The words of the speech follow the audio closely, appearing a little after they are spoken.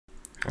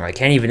I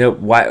can't even know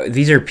why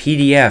these are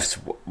PDFs.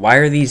 Why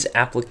are these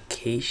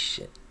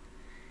application?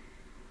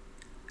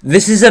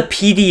 This is a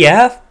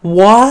PDF?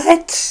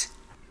 What?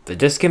 The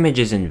disk image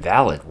is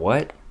invalid.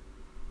 What?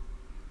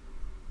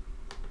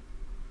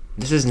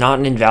 This is not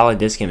an invalid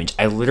disk image.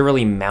 I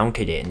literally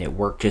mounted it and it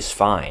worked just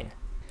fine.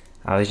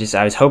 I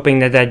was hoping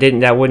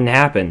that wouldn't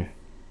happen.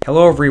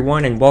 Hello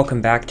everyone and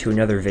welcome back to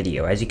another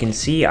video. As you can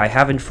see, I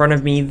have in front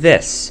of me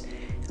this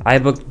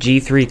iBook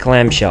G3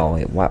 Clamshell.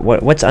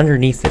 What's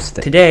underneath this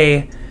thing?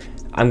 Today,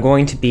 I'm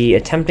going to be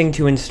attempting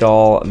to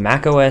install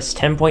macOS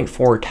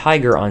 10.4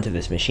 Tiger onto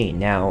this machine.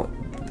 Now,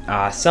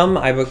 some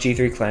iBook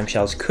G3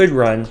 Clamshells could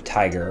run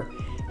Tiger.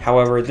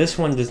 However, this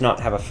one does not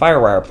have a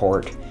FireWire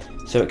port,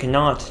 so it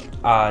cannot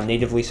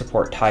natively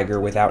support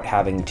Tiger without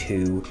having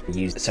to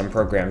use some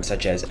programs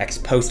such as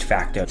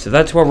XPostFacto. So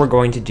that's what we're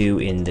going to do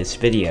in this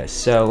video.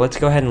 So let's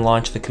go ahead and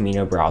launch the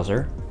Camino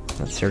browser.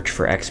 Let's search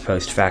for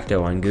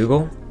XPostFacto on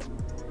Google.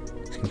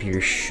 This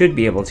computer should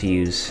be able to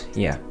use,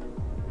 yeah.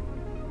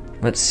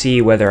 Let's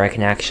see whether I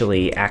can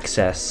actually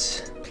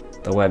access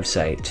the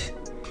website.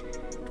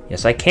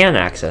 Yes, I can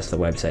access the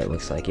website,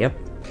 looks like, yep.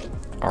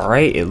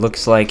 Alright, it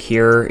looks like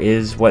here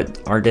is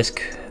what our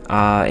disk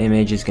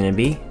image is going to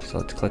be. So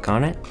let's click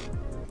on it.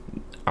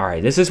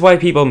 Alright, this is why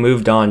people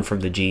moved on from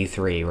the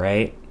G3,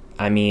 right?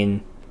 I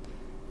mean,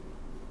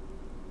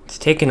 it's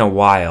taken a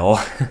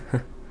while.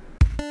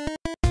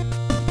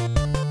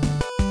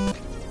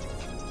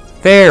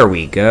 There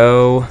we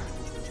go.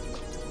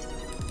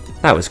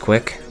 That was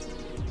quick.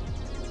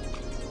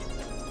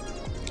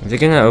 Is it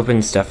going to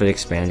open Stuff at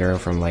Expander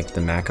from like the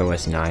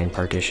macOS 9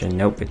 partition?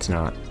 Nope, it's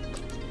not.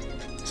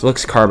 This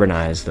looks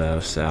carbonized though,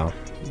 so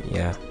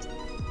yeah.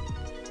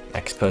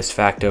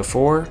 XPostFacto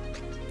 4.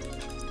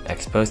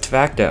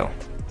 XPostFacto.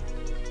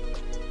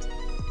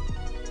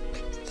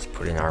 Let's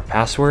put in our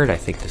password. I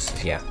think this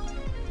is, yeah.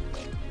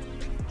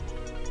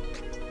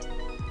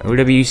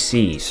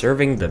 OWC,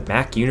 serving the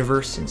Mac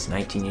universe since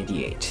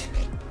 1988.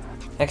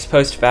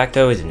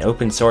 XPostFacto is an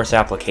open source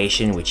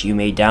application which you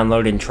may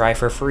download and try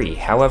for free.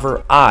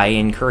 However, I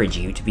encourage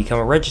you to become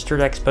a registered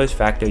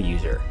XPostFacto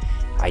user.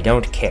 I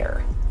don't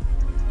care.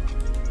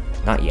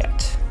 Not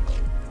yet.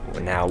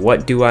 Now,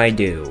 what do I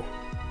do?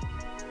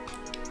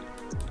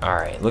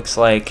 Alright, looks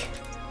like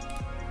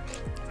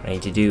what I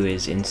need to do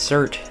is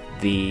insert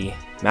the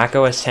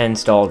macOS 10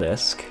 install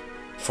disk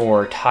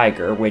for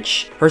Tiger,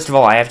 which, first of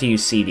all, I have to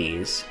use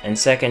CDs, and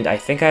second, I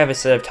think I have a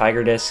set of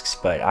Tiger disks,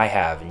 but I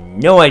have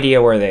no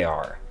idea where they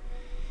are.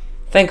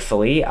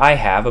 Thankfully, I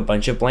have a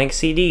bunch of blank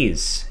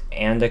CDs,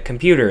 and a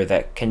computer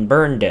that can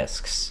burn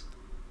disks.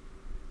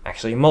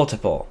 Actually,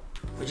 multiple.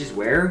 Which is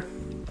where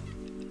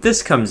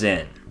this comes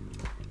in.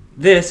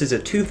 This is a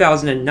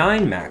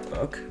 2009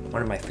 MacBook,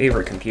 one of my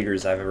favorite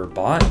computers I've ever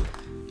bought.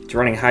 It's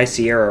running High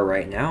Sierra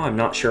right now. I'm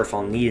not sure if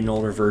I'll need an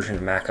older version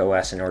of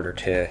macOS in order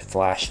to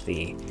flash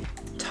the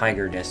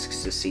Tiger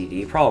disks to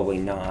CD. Probably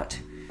not.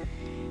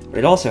 But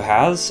it also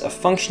has a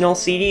functional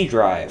CD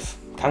drive.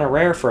 Kind of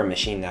rare for a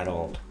machine that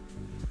old.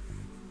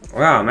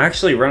 Wow, I'm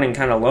actually running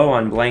kind of low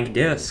on blank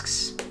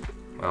disks.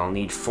 Well, I'll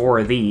need 4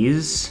 of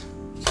these.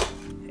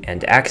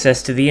 And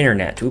access to the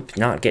internet. Oop,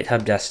 not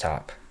GitHub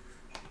desktop.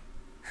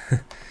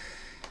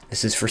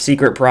 This is for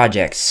secret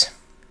projects.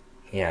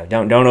 You know,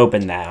 don't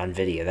open that on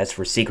video. That's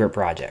for secret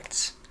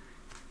projects.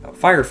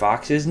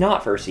 Firefox is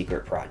not for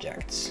secret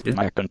projects.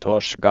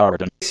 Macintosh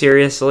Garden.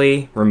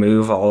 Seriously,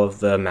 remove all of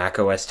the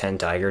macOS 10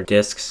 Tiger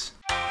disks.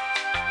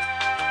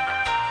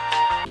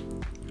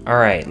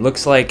 Alright,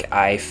 looks like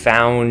I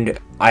found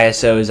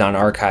ISOs on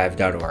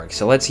archive.org,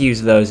 so let's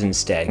use those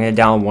instead. I'm going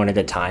to download one at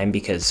a time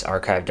because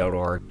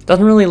archive.org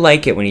doesn't really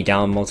like it when you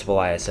download multiple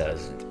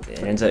ISOs.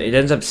 It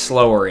ends up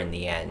slower in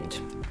the end,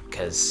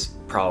 because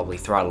probably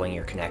throttling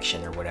your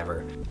connection or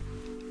whatever.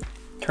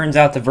 Turns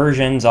out the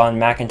versions on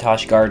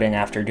Macintosh Garden,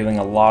 after doing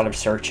a lot of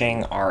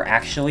searching, are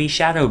actually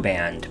shadow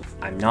banned.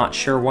 I'm not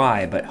sure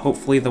why, but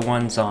hopefully the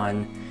ones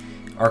on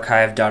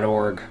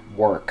archive.org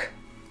work.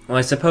 Well,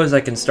 I suppose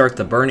I can start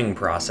the burning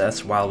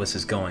process while this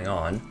is going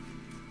on.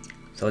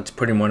 So let's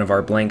put in one of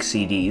our blank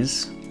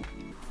CDs.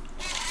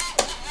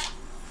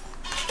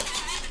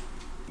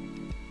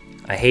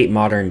 I hate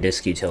modern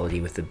disk utility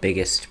with the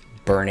biggest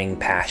burning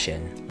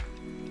passion.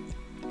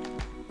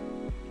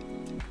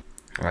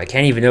 I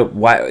can't even know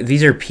why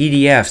these are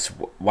PDFs.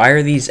 Why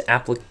are these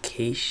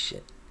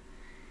application?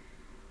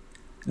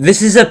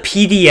 This is a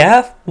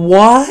PDF?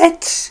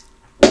 What?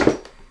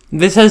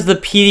 This has the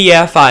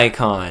PDF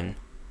icon,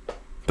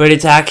 but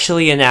it's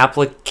actually an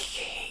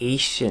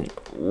application.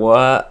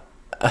 What?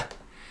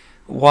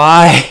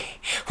 Why?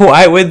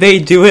 Why would they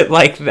do it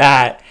like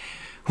that?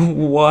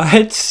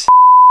 What?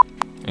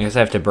 I guess I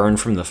have to burn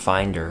from the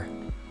Finder.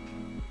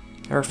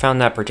 Never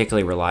found that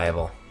particularly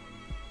reliable.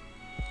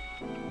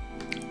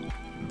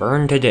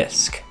 Burn to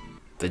disk.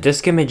 The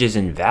disk image is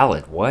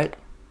invalid. What?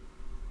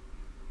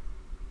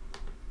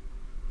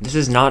 This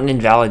is not an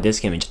invalid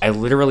disk image. I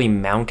literally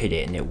mounted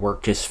it and it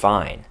worked just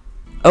fine.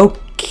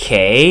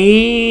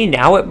 Okay,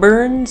 now it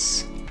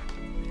burns?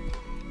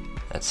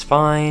 That's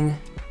fine.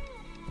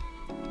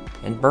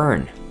 And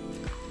burn.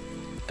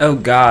 Oh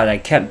god, I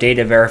kept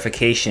data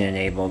verification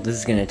enabled. This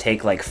is gonna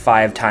take like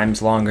 5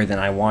 times longer than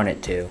I want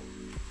it to.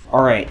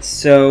 Alright,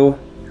 so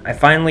I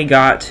finally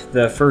got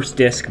the first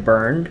disk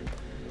burned.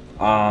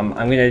 I'm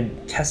gonna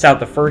test out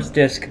the first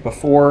disk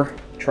before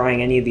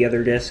trying any of the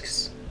other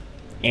disks.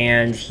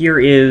 And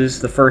here is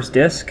the first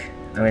disk.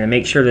 I'm gonna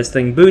make sure this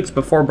thing boots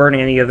before burning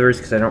any others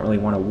because I don't really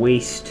want to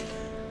waste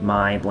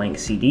my blank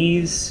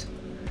CDs.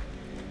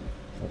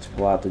 Let's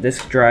pull out the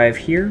disk drive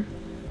here.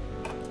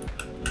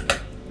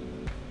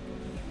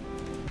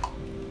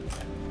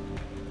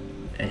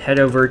 And head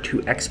over to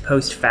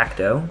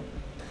XPostFacto.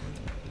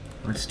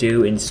 Let's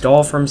do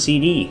install from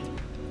CD.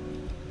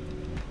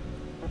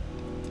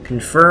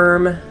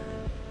 Confirm.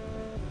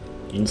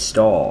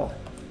 Install.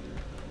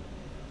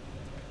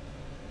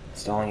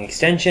 Installing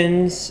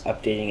extensions,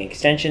 updating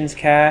extensions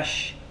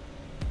cache.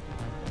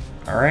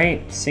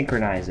 Alright,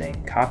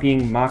 synchronizing.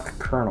 Copying mock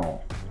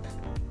kernel.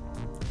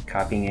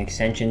 Copying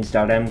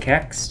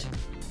extensions.mkext.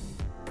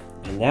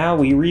 And now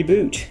we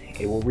reboot.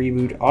 It will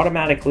reboot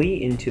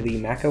automatically into the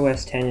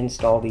macOS 10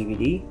 install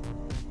DVD,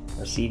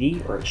 or CD,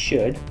 or it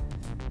should.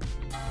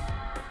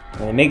 I'm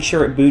going to make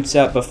sure it boots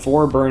up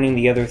before burning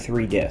the other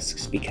 3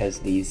 disks, because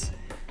these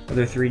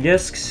other 3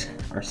 disks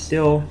are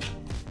still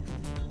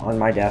on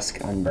my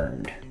desk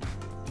unburned.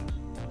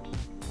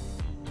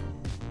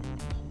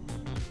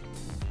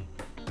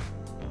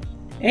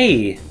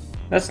 Hey,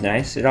 that's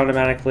nice. It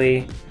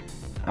automatically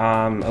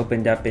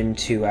opened up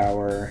into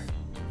our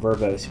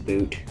verbose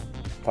boot.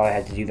 Thought I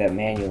had to do that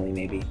manually,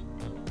 maybe.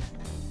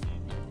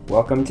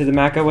 Welcome to the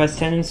macOS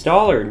 10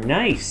 installer.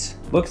 Nice!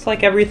 Looks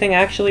like everything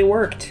actually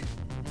worked.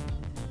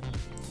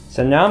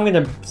 So now I'm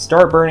going to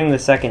start burning the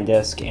second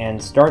disk and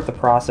start the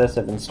process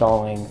of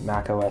installing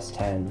macOS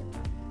 10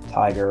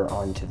 Tiger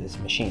onto this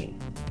machine.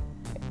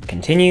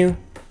 Continue.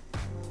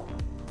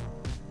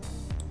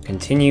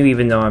 Continue,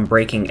 even though I'm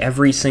breaking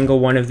every single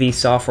one of these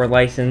software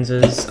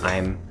licenses.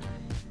 I'm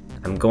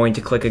going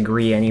to click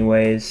agree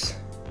anyways.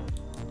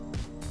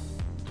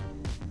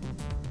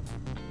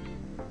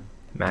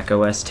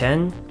 macOS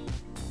 10.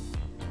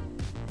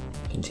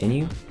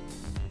 Continue.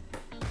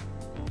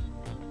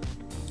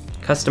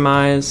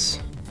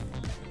 Customize.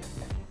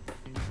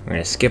 We're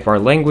going to skip our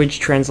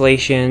language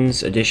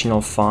translations,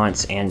 additional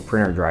fonts, and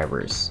printer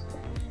drivers.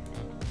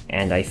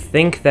 And I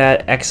think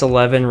that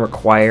X11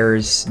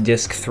 requires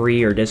disk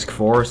 3 or disk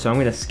 4, so I'm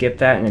going to skip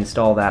that and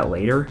install that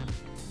later.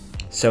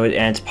 So and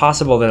it's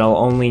possible that I'll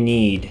only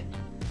need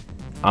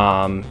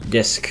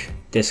disk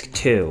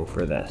 2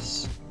 for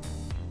this.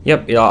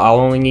 Yep,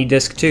 I'll only need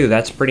disk 2.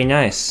 That's pretty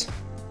nice.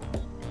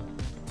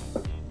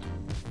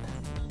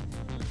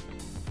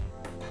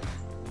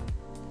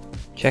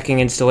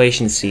 Checking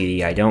installation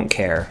CD, I don't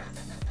care.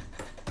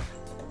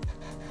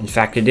 In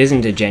fact, it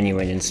isn't a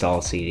genuine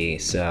install CD,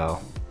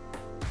 so...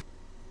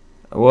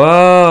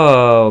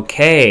 Whoa,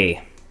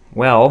 okay.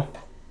 Well...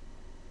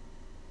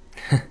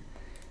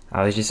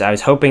 I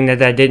was hoping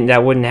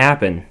that wouldn't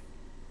happen.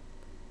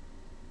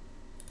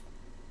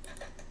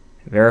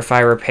 Verify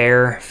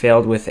repair,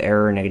 failed with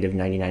error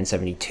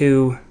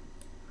 -9972.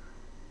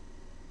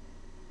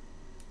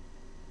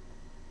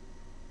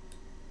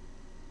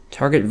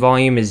 Target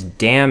volume is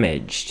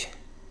damaged.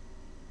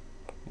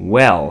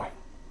 Well,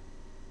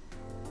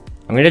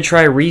 I'm gonna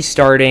try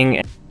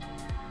restarting.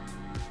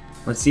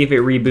 Let's see if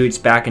it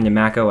reboots back into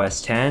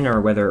macOS 10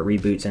 or whether it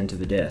reboots into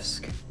the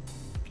disk.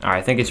 Alright,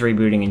 I think it's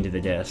rebooting into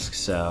the disk,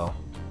 so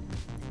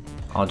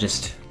I'll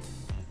just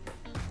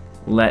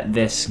let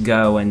this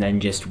go and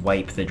then just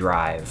wipe the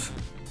drive.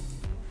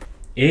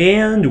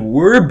 And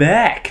we're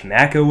back!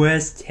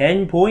 macOS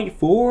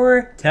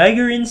 10.4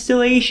 Tiger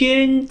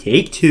installation,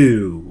 take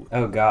 2.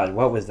 Oh god,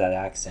 what was that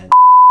accent?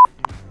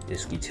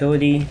 Disk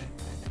utility,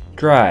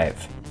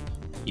 drive,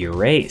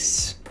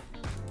 erase.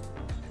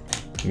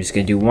 I'm just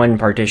gonna do one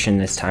partition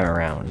this time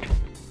around.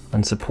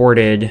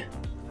 Unsupported,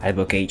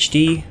 iBook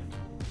HD,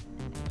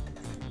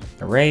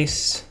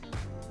 erase,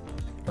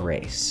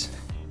 erase.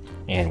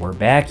 And we're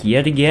back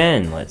yet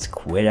again. Let's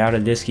quit out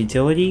of disk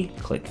utility,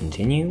 click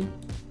continue,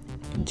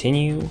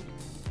 continue,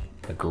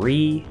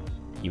 agree,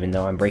 even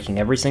though I'm breaking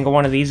every single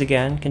one of these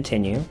again,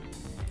 continue,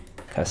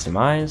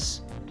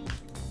 customize,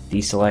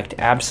 deselect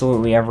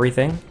absolutely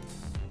everything,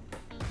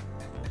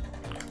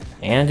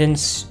 and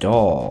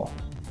install.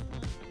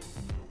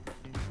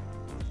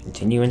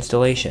 Continue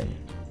installation.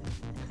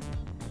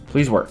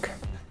 Please work.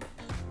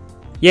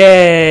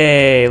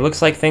 Yay!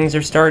 Looks like things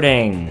are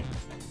starting.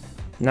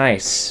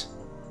 Nice.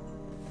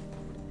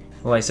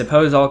 Well, I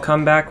suppose I'll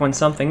come back when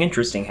something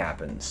interesting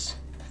happens.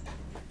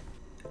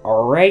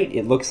 Alright,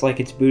 it looks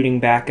like it's booting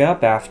back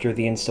up after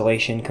the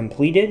installation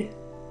completed.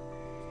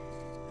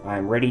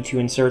 I'm ready to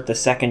insert the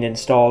second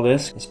install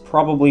disk. This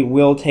probably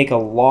will take a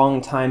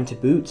long time to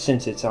boot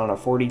since it's on a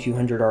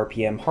 4200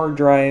 RPM hard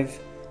drive.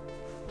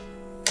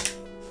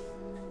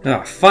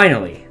 Ah,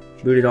 finally!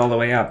 Booted all the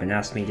way up and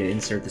asked me to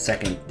insert the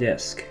second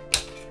disk.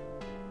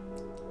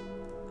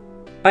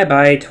 Bye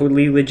bye,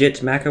 totally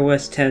legit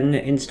macOS 10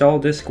 install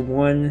disk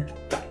 1.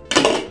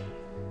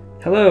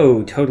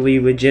 Hello, totally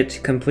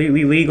legit,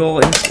 completely legal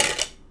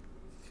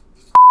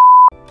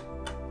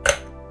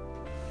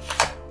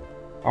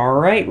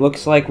Alright,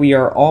 looks like we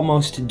are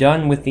almost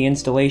done with the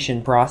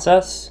installation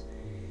process.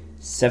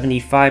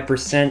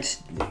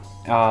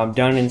 75%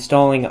 done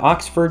installing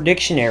Oxford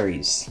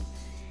dictionaries.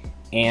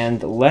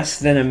 And less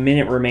than a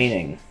minute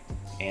remaining.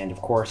 And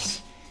of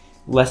course,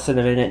 less than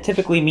a minute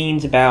typically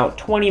means about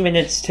 20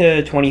 minutes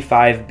to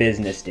 25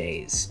 business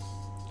days.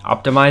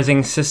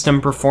 Optimizing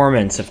system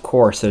performance, of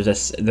course,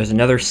 there's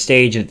another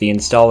stage that the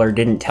installer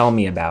didn't tell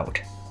me about.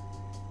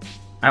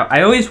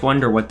 I always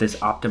wonder what this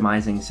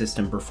optimizing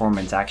system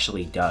performance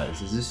actually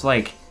does. Does it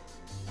like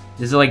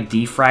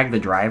defrag the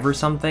drive or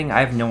something? I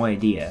have no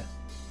idea.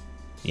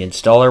 The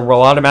installer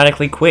will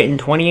automatically quit in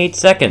 28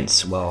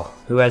 seconds. Well,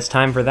 who has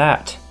time for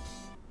that?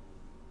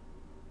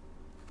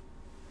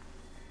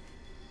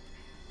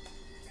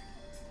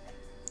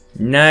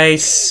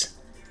 Nice.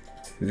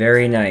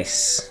 Very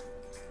nice.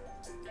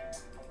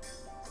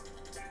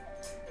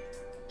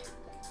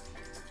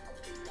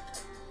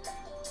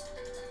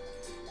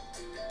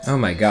 Oh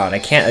my god, I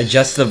can't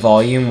adjust the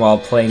volume while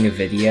playing a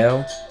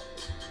video?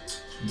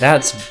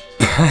 That's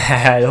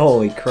bad,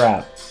 holy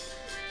crap.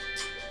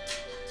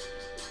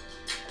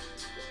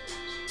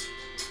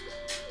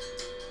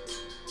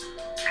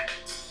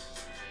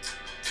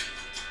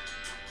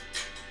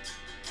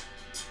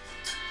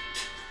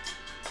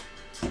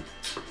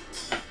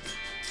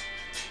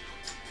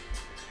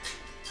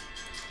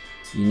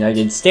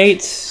 United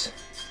States,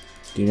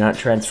 do not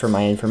transfer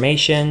my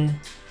information.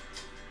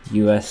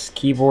 US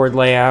keyboard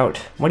layout.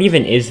 What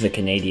even is the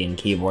Canadian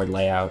keyboard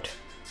layout?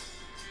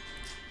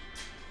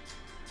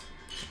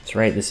 That's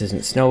right, this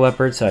isn't Snow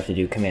Leopard, so I have to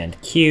do Command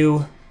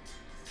Q,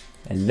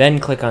 and then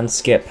click on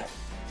Skip.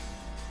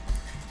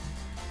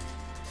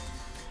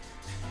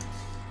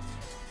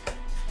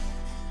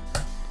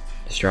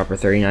 Dropper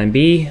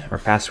 39B, our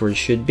password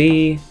should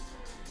be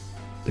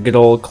the good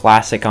old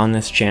classic on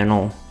this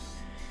channel.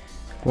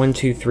 1,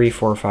 2, 3,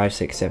 4, 5,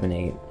 6, 7,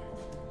 8.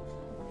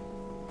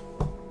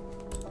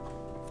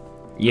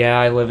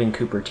 Yeah, I live in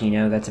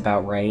Cupertino, that's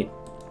about right.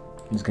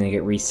 It's gonna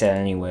get reset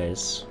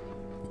anyways.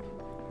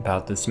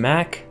 About this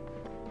Mac.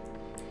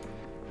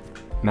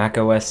 Mac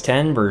OS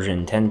 10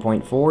 version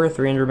 10.4,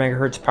 300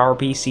 MHz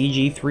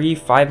PowerPC G3,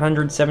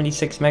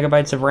 576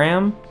 megabytes of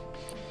RAM.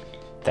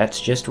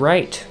 That's just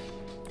right.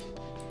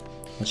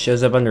 It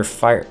shows up under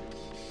fire.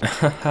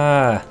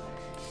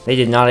 They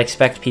did not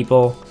expect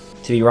people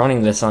to be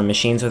running this on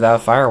machines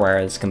without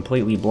FireWire. It's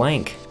completely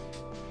blank.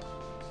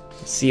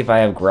 Let's see if I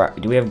have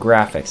do we have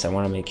graphics? I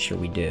want to make sure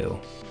we do.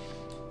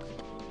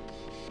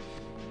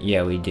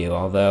 Yeah, we do,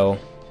 although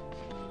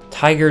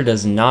Tiger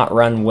does not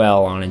run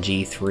well on a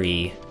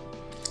G3,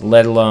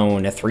 let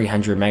alone a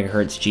 300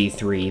 MHz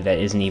G3 that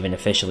isn't even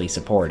officially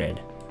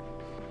supported.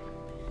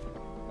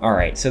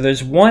 Alright, so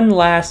there's one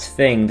last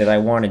thing that I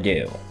want to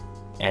do,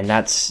 and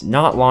that's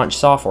not launch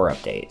software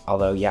update,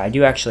 although yeah, I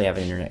do actually have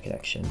an internet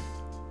connection.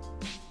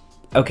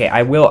 Okay,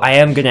 I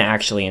am gonna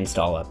actually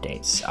install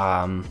updates,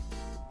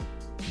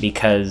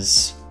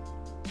 because,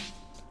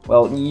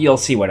 well, you'll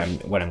see what I'm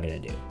gonna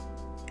do.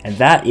 And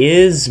that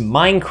is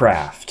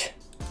Minecraft.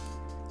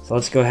 So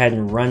let's go ahead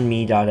and run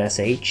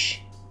me.sh.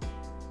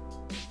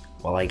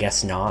 Well, I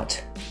guess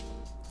not.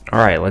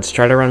 Alright, let's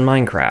try to run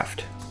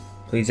Minecraft.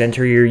 Please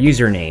enter your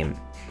username.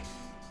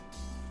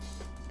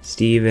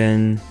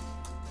 Stephen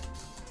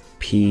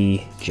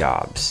P.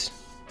 Jobs.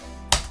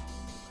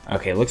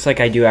 Okay, looks like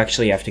I do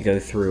actually have to go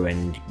through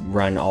and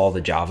run all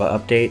the Java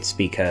updates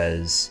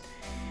because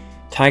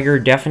Tiger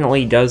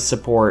definitely does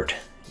support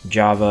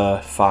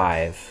Java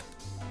 5.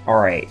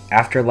 Alright,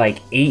 after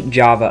like 8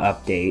 Java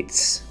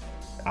updates,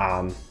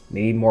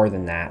 maybe more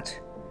than that,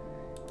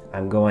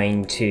 I'm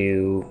going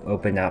to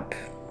open up,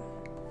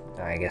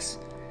 I guess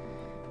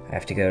I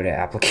have to go to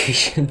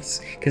applications,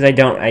 because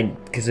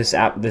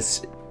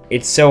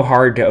it's so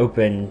hard to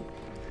open,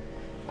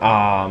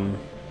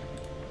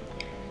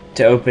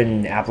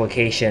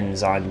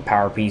 applications on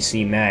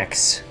PowerPC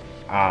Max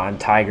on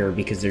Tiger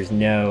because there's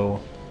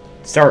no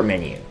start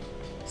menu.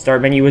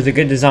 Start menu was a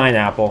good design,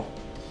 Apple.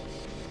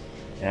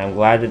 And I'm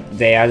glad that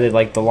they added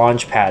like the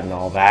launch pad and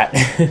all that.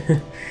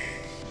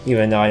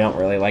 Even though I don't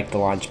really like the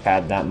launch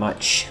pad that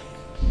much.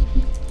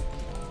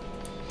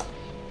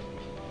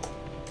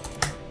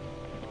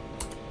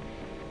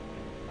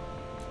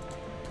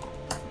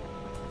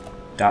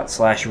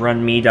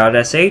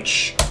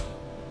 /runme.sh.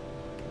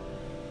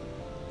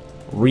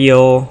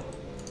 Real,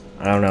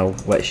 I don't know,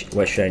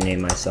 what should I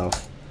name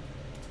myself?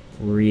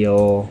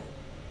 Real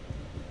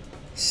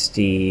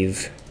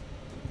Steve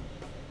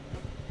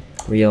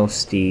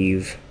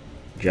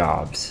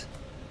Jobs.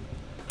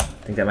 I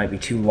think that might be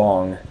too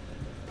long.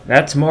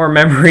 That's more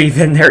memory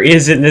than there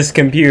is in this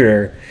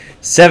computer.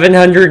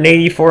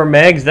 784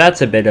 megs,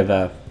 that's a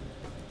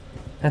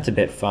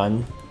bit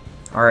fun.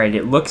 Alright,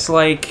 it looks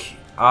like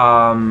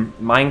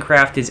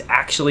Minecraft is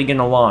actually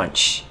gonna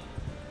launch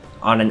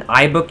on an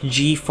iBook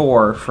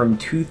G4 from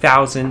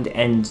 2000. No.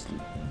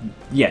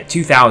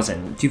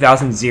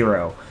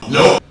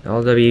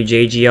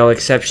 LWJGL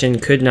exception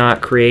could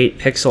not create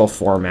pixel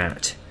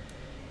format.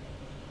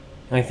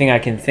 The only thing I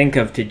can think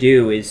of to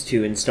do is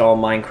to install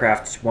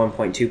Minecraft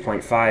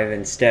 1.2.5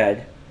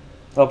 instead.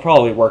 They'll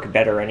probably work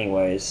better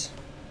anyways.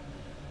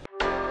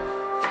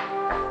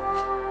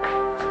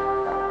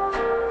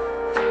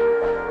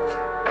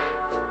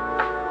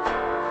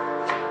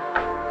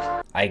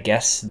 I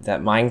guess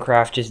that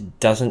Minecraft just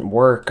doesn't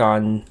work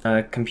on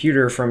a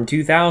computer from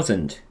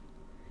 2000.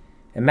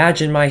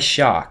 Imagine my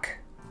shock.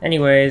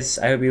 Anyways,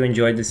 I hope you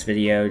enjoyed this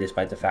video,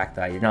 despite the fact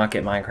that I did not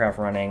get Minecraft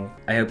running.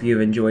 I hope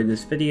you've enjoyed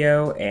this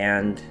video,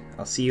 and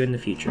I'll see you in the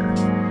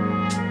future.